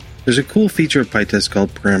There's a cool feature of PyTest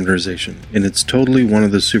called parameterization, and it's totally one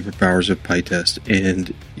of the superpowers of PyTest,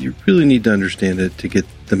 and you really need to understand it to get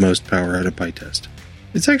the most power out of PyTest.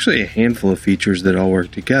 It's actually a handful of features that all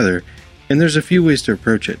work together, and there's a few ways to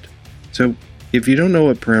approach it. So, if you don't know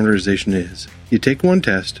what parameterization is, you take one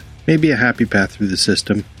test, maybe a happy path through the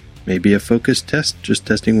system, maybe a focused test, just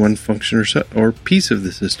testing one function or piece of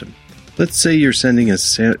the system. Let's say you're sending a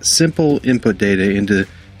simple input data into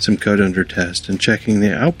some code under test and checking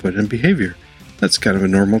the output and behavior. That's kind of a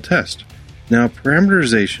normal test. Now,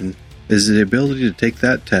 parameterization is the ability to take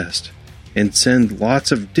that test and send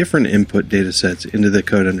lots of different input data sets into the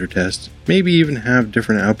code under test, maybe even have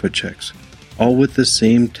different output checks, all with the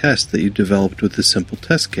same test that you developed with a simple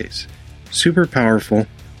test case. Super powerful,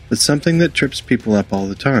 but something that trips people up all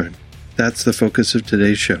the time. That's the focus of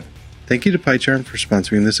today's show. Thank you to PyCharm for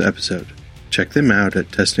sponsoring this episode. Check them out at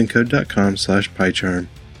testandcode.com/PyCharm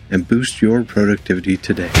and boost your productivity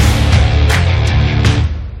today.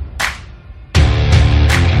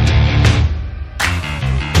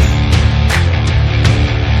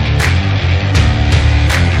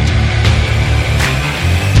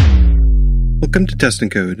 Welcome to Test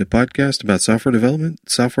and Code, a podcast about software development,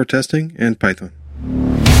 software testing, and Python.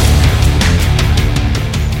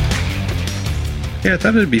 Yeah, I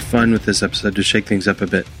thought it'd be fun with this episode to shake things up a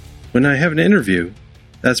bit. When I have an interview,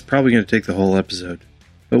 that's probably going to take the whole episode.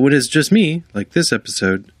 But when it's just me, like this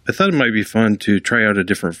episode, I thought it might be fun to try out a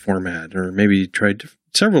different format, or maybe try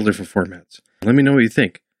several different formats. Let me know what you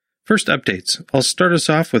think. First, updates. I'll start us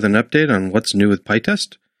off with an update on what's new with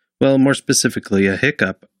PyTest. Well, more specifically, a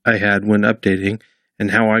hiccup I had when updating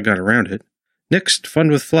and how I got around it. Next, fun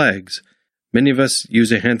with flags. Many of us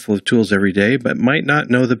use a handful of tools every day, but might not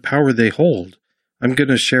know the power they hold. I'm going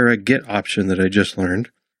to share a get option that I just learned.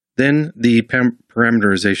 Then the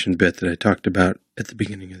parameterization bit that I talked about at the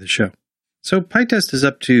beginning of the show. So PyTest is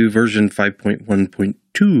up to version 5.1.2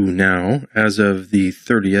 now, as of the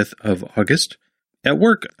 30th of August. At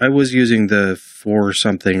work, I was using the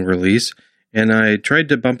 4-something release, and I tried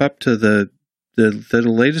to bump up to the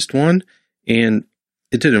latest one, and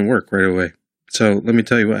it didn't work right away. So let me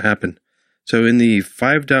tell you what happened. So in the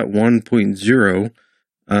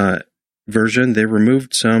 5.1.0 version, they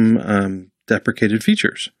removed some deprecated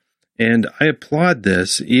features. And I applaud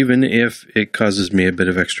this, even if it causes me a bit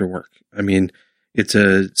of extra work. I mean, it's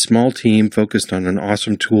a small team focused on an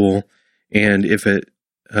awesome tool, and if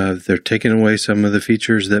they're taking away some of the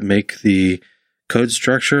features that make the code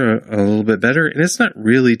structure a little bit better, and it's not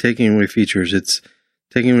really taking away features, it's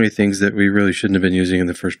taking away things that we really shouldn't have been using in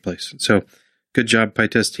the first place. So, good job,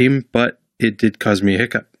 PyTest team, but it did cause me a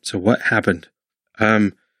hiccup. So what happened?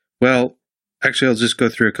 Well, actually, I'll just go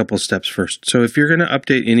through a couple of steps first. So if you're going to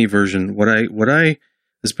update any version, what I,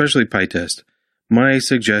 especially PyTest, my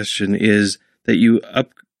suggestion is that you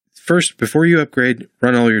first, before you upgrade,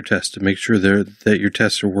 run all your tests to make sure that your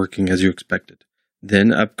tests are working as you expected.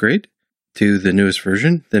 Then upgrade to the newest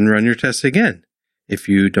version, then run your tests again. If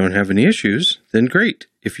you don't have any issues, then great.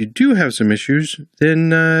 If you do have some issues,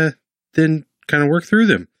 then kind of work through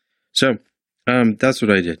them. So that's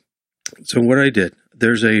what I did. So what I did,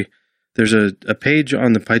 there's a page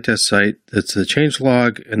on the PyTest site that's a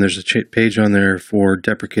changelog, and there's a page on there for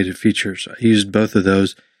deprecated features. I used both of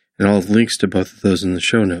those, and I'll have links to both of those in the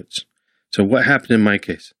show notes. So what happened in my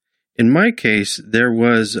case? In my case, there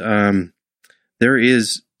is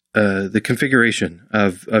the configuration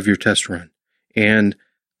of your test run, and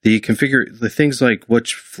the things like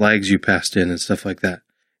which flags you passed in and stuff like that.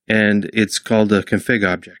 And it's called a config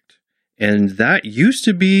object, and that used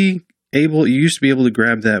to be able to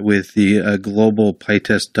grab that with the global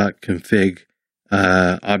pytest.config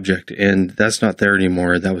object, and that's not there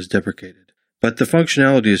anymore. That was deprecated, but the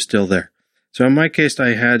functionality is still there. So in my case,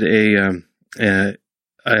 I had a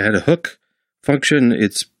hook function.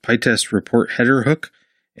 It's PyTest report header hook,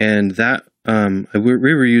 and that we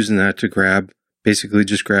were using that to basically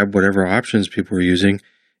just grab whatever options people were using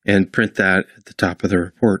and print that at the top of the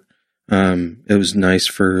report. It was nice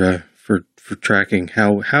for tracking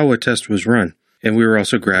how a test was run. And we were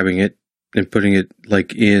also grabbing it and putting it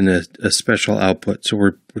like in a special output. So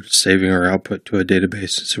we're saving our output to a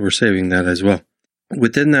database. So we're saving that as well.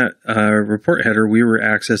 Within that report header, we were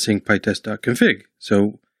accessing pytest.config.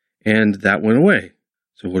 And that went away.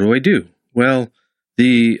 So what do I do? Well,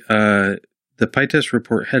 the PyTest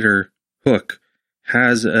report header hook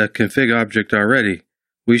has a config object already.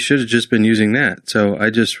 We should have just been using that. So I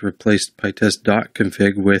just replaced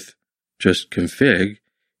pytest.config with just config,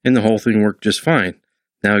 and the whole thing worked just fine.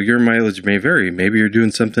 Now, your mileage may vary. Maybe you're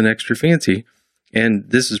doing something extra fancy, and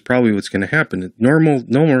this is probably what's going to happen.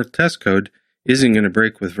 Normal test code isn't going to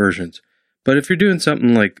break with versions. But if you're doing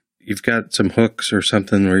something like, you've got some hooks or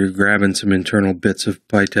something where you're grabbing some internal bits of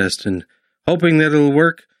PyTest and hoping that it'll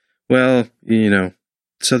work, well,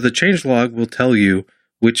 so the changelog will tell you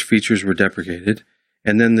which features were deprecated.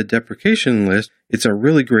 And then the deprecation list, it's a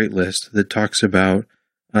really great list that talks about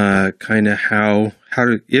kind of how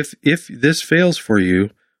to, if this fails for you,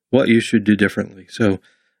 what you should do differently. So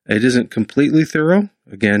it isn't completely thorough.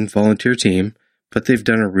 Again, volunteer team, but they've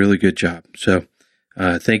done a really good job. So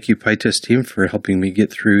thank you, PyTest team, for helping me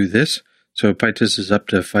get through this. So PyTest is up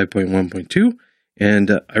to 5.1.2,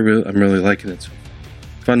 and I'm really liking it. So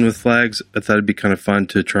fun with flags. I thought it'd be kind of fun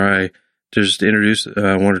to try to just introduce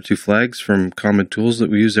one or two flags from common tools that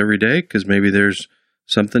we use every day, because maybe there's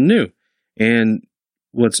something new. And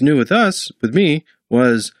what's new with me,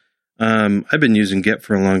 was I've been using Git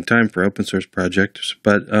for a long time for open source projects,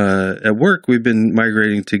 but at work we've been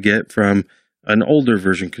migrating to Git from an older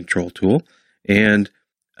version control tool. And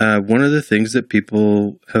one of the things that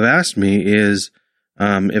people have asked me is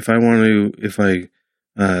if I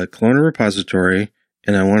clone a repository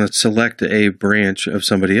and I want to select a branch of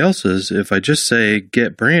somebody else's, if I just say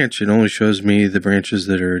git branch, it only shows me the branches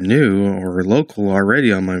that are new or local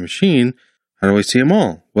already on my machine. How do I see them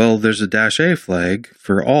all? Well, there's a -a flag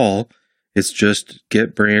for all. It's just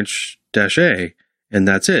git branch -a, and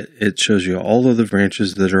that's it. It shows you all of the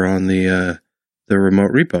branches that are on the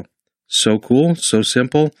remote repo. So cool, so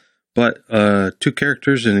simple, but 2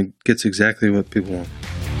 characters, and it gets exactly what people want.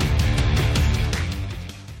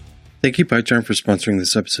 Thank you, PyCharm, for sponsoring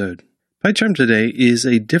this episode. PyCharm today is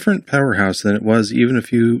a different powerhouse than it was even a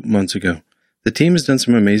few months ago. The team has done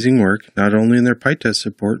some amazing work, not only in their PyTest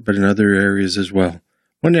support, but in other areas as well.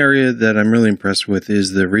 One area that I'm really impressed with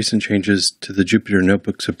is the recent changes to the Jupyter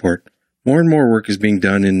Notebook support. More and more work is being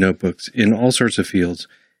done in notebooks in all sorts of fields,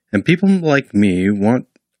 and people like me want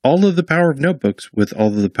all of the power of notebooks with all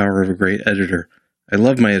of the power of a great editor. I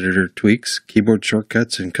love my editor tweaks, keyboard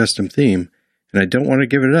shortcuts, and custom theme, and I don't want to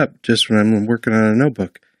give it up just when I'm working on a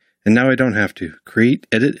notebook. And now I don't have to create,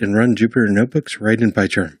 edit, and run Jupyter Notebooks right in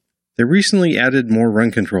PyCharm. They recently added more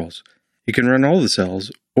run controls. You can run all the cells,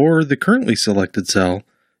 or the currently selected cell.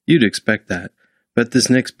 You'd expect that. But this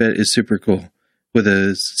next bit is super cool. With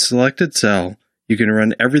a selected cell, you can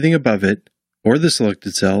run everything above it, or the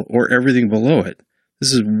selected cell, or everything below it.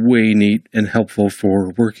 This is way neat and helpful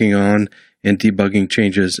for working on and debugging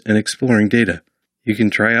changes and exploring data. You can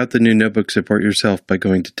try out the new notebook support yourself by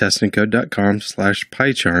going to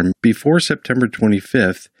testandcode.com/PyCharm before September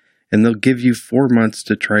 25th, and they'll give you 4 months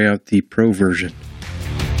to try out the Pro version.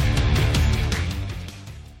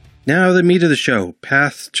 Now the meat of the show,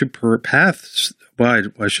 paths. Why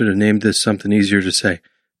I should have named this something easier to say.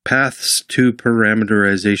 Paths to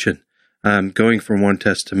parameterization, going from one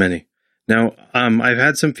test to many. Now, I've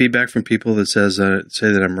had some feedback from people that say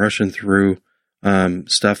that I'm rushing through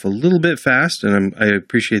stuff a little bit fast, and I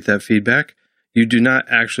appreciate that feedback. You do not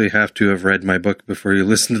actually have to have read my book before you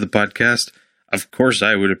listen to the podcast. Of course,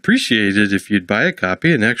 I would appreciate it if you'd buy a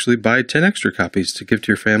copy and actually buy 10 extra copies to give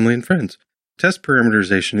to your family and friends. Test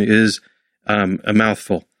parameterization is a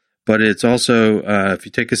mouthful, but it's also, if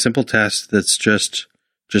you take a simple test that's just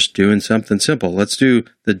doing something simple. Let's do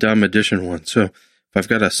the dumb addition one. So if I've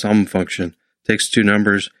got a sum function, takes 2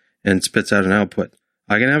 numbers and spits out an output,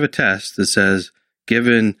 I can have a test that says,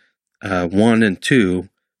 given 1 and 2,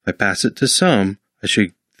 if I pass it to sum,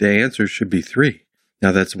 the answer should be 3.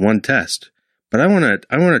 Now that's one test, but I want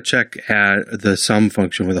to check the sum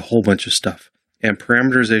function with a whole bunch of stuff. And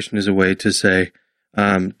parameterization is a way to say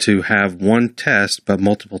to have one test but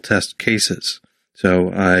multiple test cases.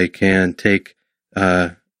 So I can give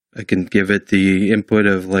it the input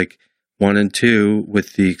of like 1 and 2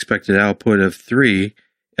 with the expected output of 3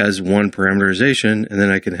 as one parameterization, and then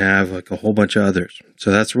I can have like a whole bunch of others. So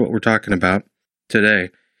that's what we're talking about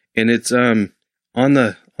today. And it's on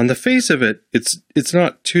the face of it, it's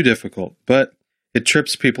not too difficult, but it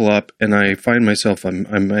trips people up, and I find myself I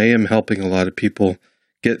am helping a lot of people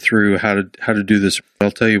get through how to do this.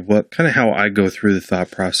 I'll tell you how I go through the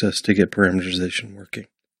thought process to get parameterization working.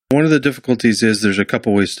 One of the difficulties is there's a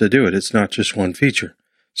couple ways to do it. It's not just one feature.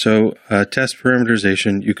 So test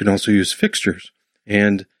parameterization, you can also use fixtures.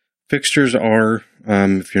 And fixtures are,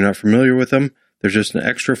 if you're not familiar with them, they're just an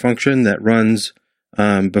extra function that runs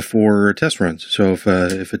before a test runs. So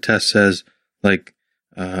if a test says, like,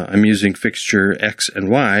 I'm using fixture X and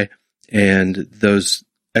Y, and those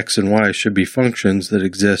X and Y should be functions that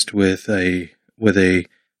exist with a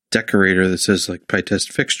decorator that says like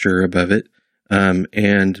PyTest fixture above it,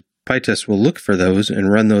 and PyTest will look for those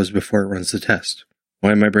and run those before it runs the test.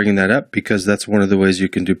 Why am I bringing that up? Because that's one of the ways you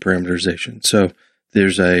can do parameterization. So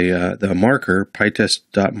there's the marker,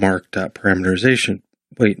 pytest.mark.parameterization.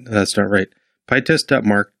 Wait, no, that's not right.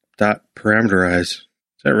 pytest.mark.parameterize. Is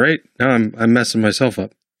that right? Now I'm messing myself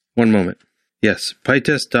up. One moment. Yes,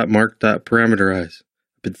 pytest.mark.parameterize.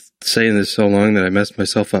 I've been saying this so long that I messed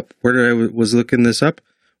myself up. Where did I was looking this up?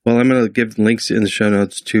 Well, I'm going to give links in the show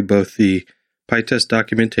notes to both the PyTest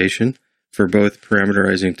documentation for both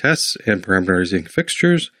parameterizing tests and parameterizing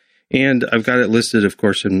fixtures. And I've got it listed, of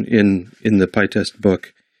course, in the PyTest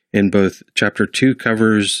book. In both Chapter 2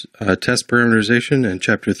 covers test parameterization and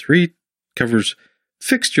Chapter 3 covers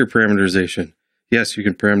fixture parameterization. Yes, you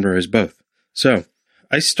can parameterize both. So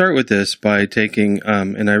I start with this by taking,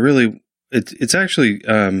 and I really, it's actually,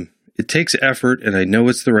 it takes effort, and I know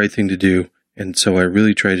it's the right thing to do, and so I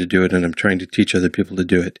really try to do it, and I'm trying to teach other people to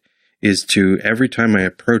do it, is to, every time I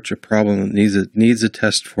approach a problem that needs a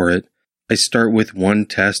test for it, I start with one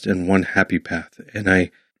test and one happy path, and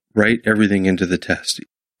I write everything into the test.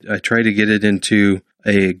 I try to get it into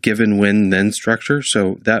a given when then structure,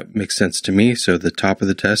 so that makes sense to me. So the top of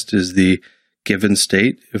the test is the given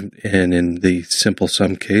state, and in the simple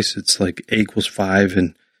sum case, it's like A equals 5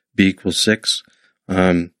 and B equals 6.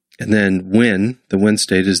 And then when, the when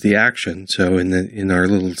state is the action. So in our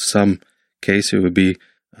little sum case, it would be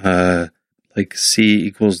like C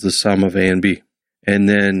equals the sum of A and B. And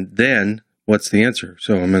then what's the answer?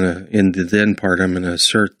 So in the then part, I'm going to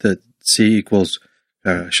assert that C equals,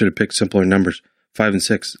 I should have picked simpler numbers, 5 and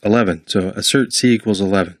 6, 11. So assert C equals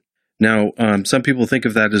 11. Now, some people think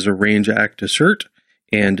of that as a range act assert,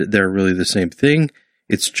 and they're really the same thing.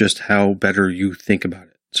 It's just how better you think about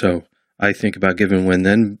it. So I think about given when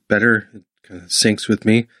then better. It kind of syncs with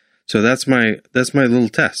me. So that's my little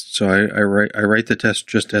test. So I write the test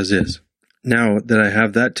just as is. Now that I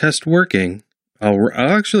have that test working, I'll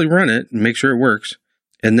actually run it and make sure it works.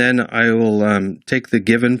 And then I will take the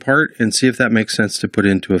given part and see if that makes sense to put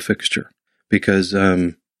into a fixture. Because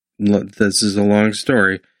this is a long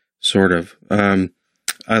story, sort of. I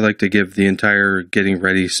like to give the entire getting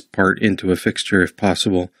ready part into a fixture if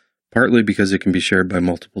possible, partly because it can be shared by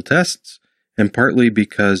multiple tests, and partly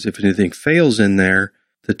because if anything fails in there,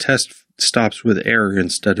 the test stops with error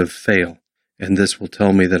instead of fail. And this will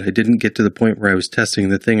tell me that I didn't get to the point where I was testing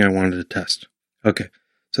the thing I wanted to test. Okay,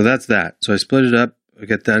 so that's that. So I split it up. I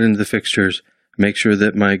get that into the fixtures, make sure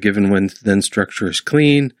that my given when then structure is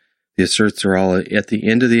clean, the asserts are all at the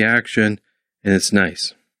end of the action, and it's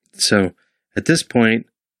nice. So at this point,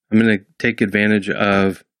 I'm going to take advantage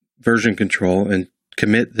of version control and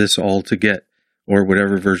commit this all to Git, or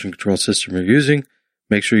whatever version control system you're using.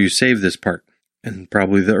 Make sure you save this part, and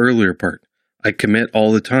probably the earlier part. I commit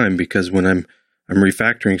all the time because when I'm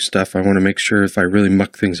refactoring stuff, I want to make sure if I really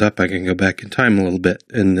muck things up, I can go back in time a little bit,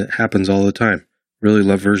 and it happens all the time. Really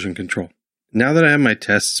love version control. Now that I have my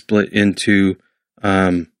test split into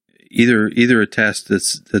either a test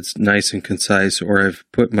that's nice and concise, or I've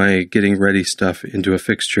put my getting ready stuff into a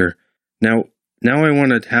fixture. Now I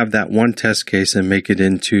want to have that one test case and make it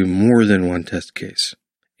into more than one test case.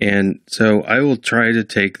 And so I will try to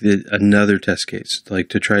take another test case, like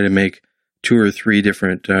to try to make 2 or 3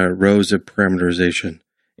 different rows of parameterization,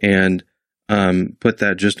 and put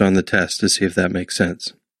that just on the test to see if that makes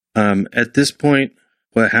sense. At this point,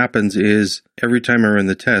 what happens is every time I run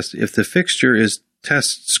the test, if the fixture is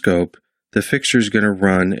test scope, the fixture is going to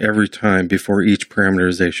run every time before each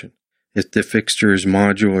parameterization. If the fixture is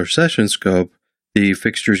module or session scope, the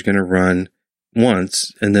fixture is going to run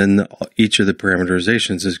once, and then each of the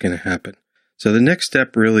parameterizations is going to happen. So the next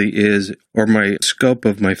step really is, are my scope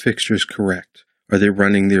of my fixtures correct? Are they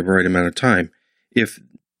running the right amount of time? If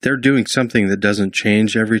they're doing something that doesn't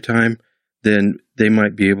change every time, then they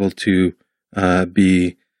might be able to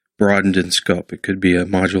be broadened in scope. It could be a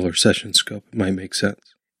module or session scope. It might make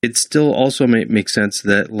sense. It still also might make sense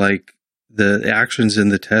that like the actions in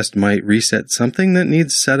the test might reset something that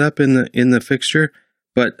needs set up in the fixture,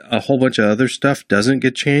 but a whole bunch of other stuff doesn't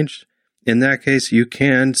get changed. In that case, you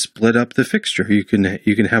can split up the fixture. You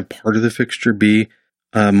can have part of the fixture be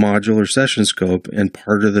module or session scope, and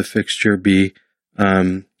part of the fixture be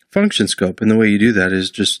function scope. And the way you do that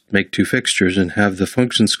is just make 2 fixtures and have the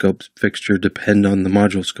function scope fixture depend on the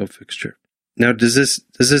module scope fixture. Now, does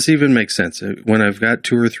this even make sense? When I've got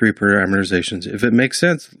 2 or 3 parameterizations, if it makes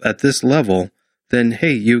sense at this level, then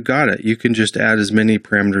hey, you got it. You can just add as many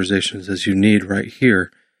parameterizations as you need right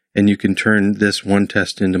here, and you can turn this one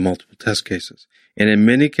test into multiple test cases. And in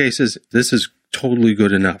many cases, this is totally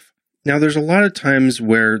good enough. Now, there's a lot of times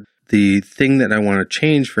where the thing that I want to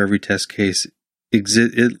change for every test case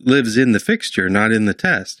it lives in the fixture, not in the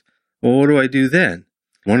test. Well, what do I do then?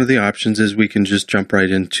 One of the options is we can just jump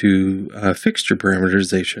right into fixture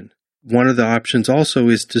parameterization. One of the options also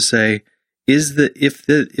is to say, if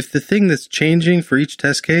the thing that's changing for each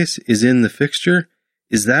test case is in the fixture,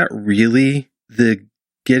 is that really the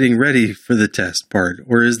getting ready for the test part?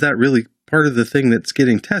 Or is that really part of the thing that's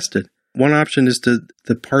getting tested? One option is to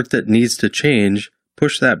the part that needs to change,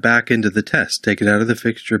 push that back into the test, take it out of the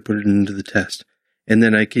fixture, put it into the test. And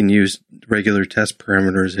then I can use regular test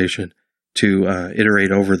parameterization to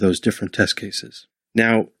iterate over those different test cases.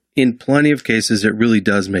 Now, in plenty of cases, it really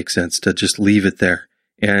does make sense to just leave it there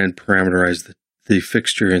and parameterize the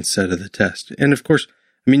fixture instead of the test. And of course,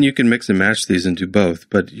 you can mix and match these and do both,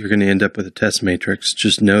 but you're going to end up with a test matrix.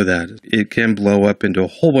 Just know that. It can blow up into a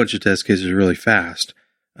whole bunch of test cases really fast.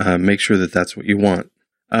 Make sure that that's what you want.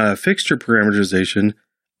 Fixture parameterization,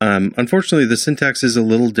 unfortunately, the syntax is a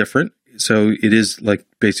little different. So it is like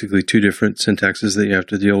basically two different syntaxes that you have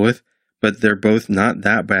to deal with, but they're both not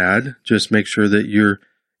that bad. Just make sure that you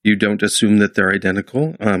don't assume that they're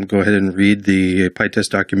identical. Go ahead and read the PyTest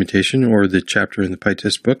documentation or the chapter in the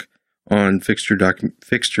PyTest book on fixture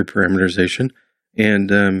parameterization,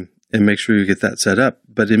 and make sure you get that set up.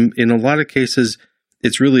 But in a lot of cases,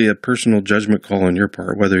 it's really a personal judgment call on your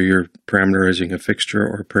part, whether you're parameterizing a fixture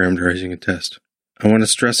or parameterizing a test. I want to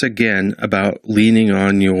stress again about leaning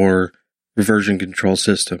on your version control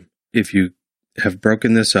system. If you have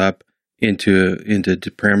broken this up into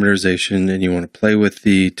parameterization and you want to play with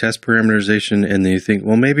the test parameterization, and then you think,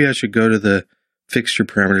 well, maybe I should go to the fixture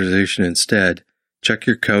parameterization instead, check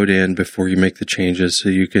your code in before you make the changes so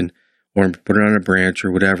you can, or put it on a branch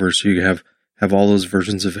or whatever, so you have all those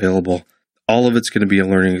versions available. All of it's going to be a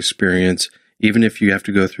learning experience. Even if you have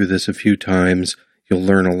to go through this a few times, you'll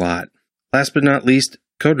learn a lot. Last but not least,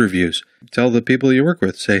 code reviews. Tell the people you work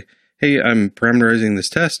with, say, hey, I'm parameterizing this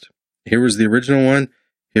test. Here was the original one.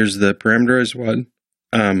 Here's the parameterized one.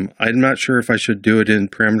 I'm not sure if I should do it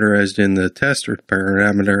parameterized in the test or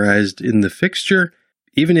parameterized in the fixture.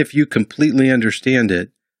 Even if you completely understand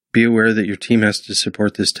it, be aware that your team has to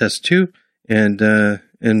support this test too, and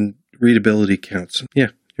readability counts. Yeah,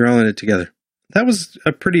 you're all in it together. That was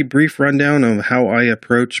a pretty brief rundown of how I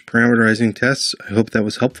approach parameterizing tests. I hope that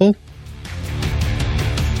was helpful.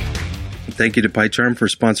 Thank you to PyCharm for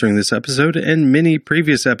sponsoring this episode and many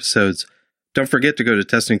previous episodes. Don't forget to go to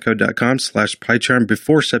testingcode.com/PyCharm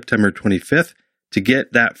before September 25th to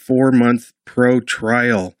get that 4-month pro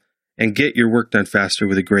trial and get your work done faster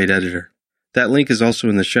with a great editor. That link is also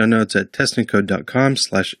in the show notes at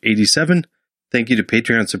testingcode.com/87. Thank you to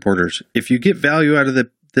Patreon supporters. If you get value out of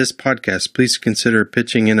this podcast, please consider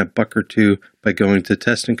pitching in $1 or $2 by going to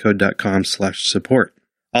testingcode.com/support.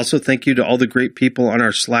 Also, thank you to all the great people on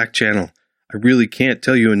our Slack channel. I really can't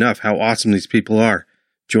tell you enough how awesome these people are.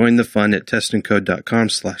 Join the fun at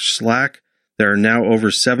testingcode.com/Slack. There are now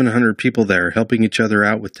over 700 people there helping each other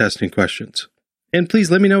out with testing questions. And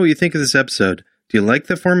please let me know what you think of this episode. Do you like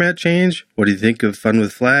the format change? What do you think of Fun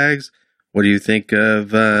with Flags? What do you think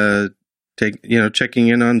of checking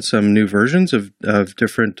in on some new versions of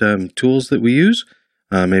different tools that we use?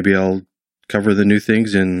 Maybe I'll cover the new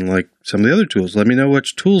things in like some of the other tools. Let me know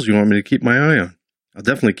which tools you want me to keep my eye on. I'll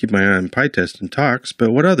definitely keep my eye on PyTest and Talks,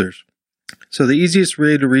 but what others? So the easiest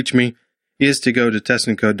way to reach me is to go to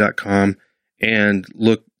testingcode.com and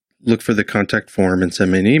look for the contact form and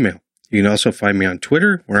send me an email. You can also find me on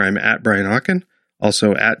Twitter, where I'm at Brian Okken,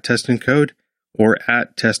 also at TestingCode, or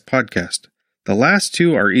at Test Podcast. The last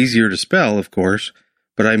two are easier to spell, of course,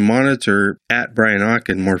 but I monitor at Brian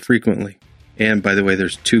Okken more frequently. And by the way,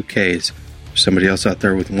 there's 2 Ks. There's somebody else out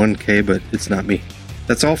there with 1 K, but it's not me.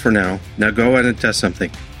 That's all for now. Now go ahead and test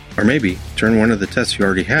something. Or maybe turn one of the tests you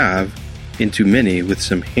already have into many with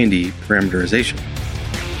some handy parameterization.